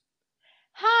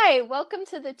Hi, welcome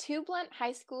to the Two Blunt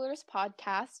High Schoolers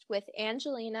podcast with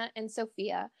Angelina and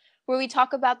Sophia, where we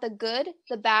talk about the good,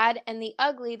 the bad, and the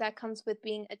ugly that comes with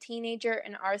being a teenager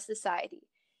in our society.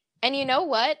 And you know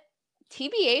what?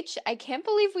 TBH, I can't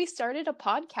believe we started a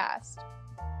podcast.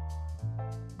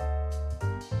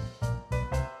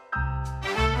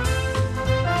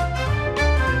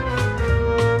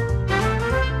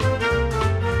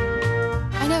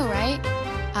 I know, right?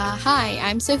 Hi,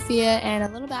 I'm Sophia, and a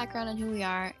little background on who we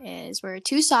are is we're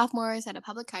two sophomores at a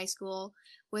public high school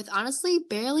with honestly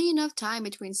barely enough time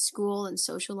between school and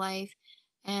social life,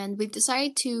 and we've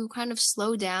decided to kind of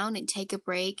slow down and take a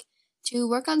break to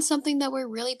work on something that we're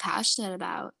really passionate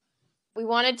about. We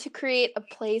wanted to create a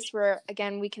place where,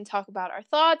 again, we can talk about our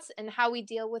thoughts and how we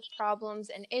deal with problems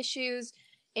and issues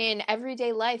in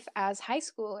everyday life as high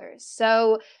schoolers.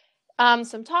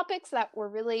 Some topics that we're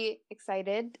really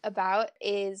excited about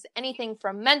is anything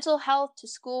from mental health to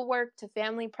schoolwork to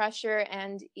family pressure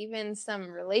and even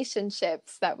some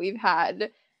relationships that we've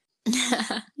had.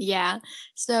 Yeah.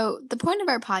 So, the point of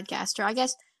our podcast, or I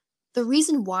guess the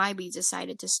reason why we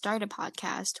decided to start a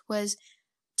podcast, was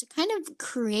to kind of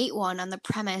create one on the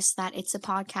premise that it's a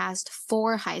podcast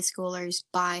for high schoolers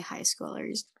by high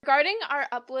schoolers. Regarding our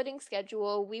uploading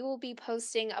schedule, we will be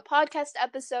posting a podcast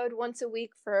episode once a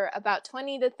week for about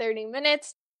 20 to 30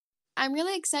 minutes. I'm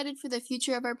really excited for the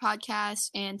future of our podcast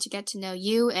and to get to know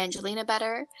you, Angelina,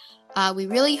 better. We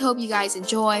really hope you guys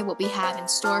enjoy what we have in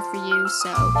store for you,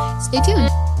 so stay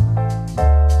tuned.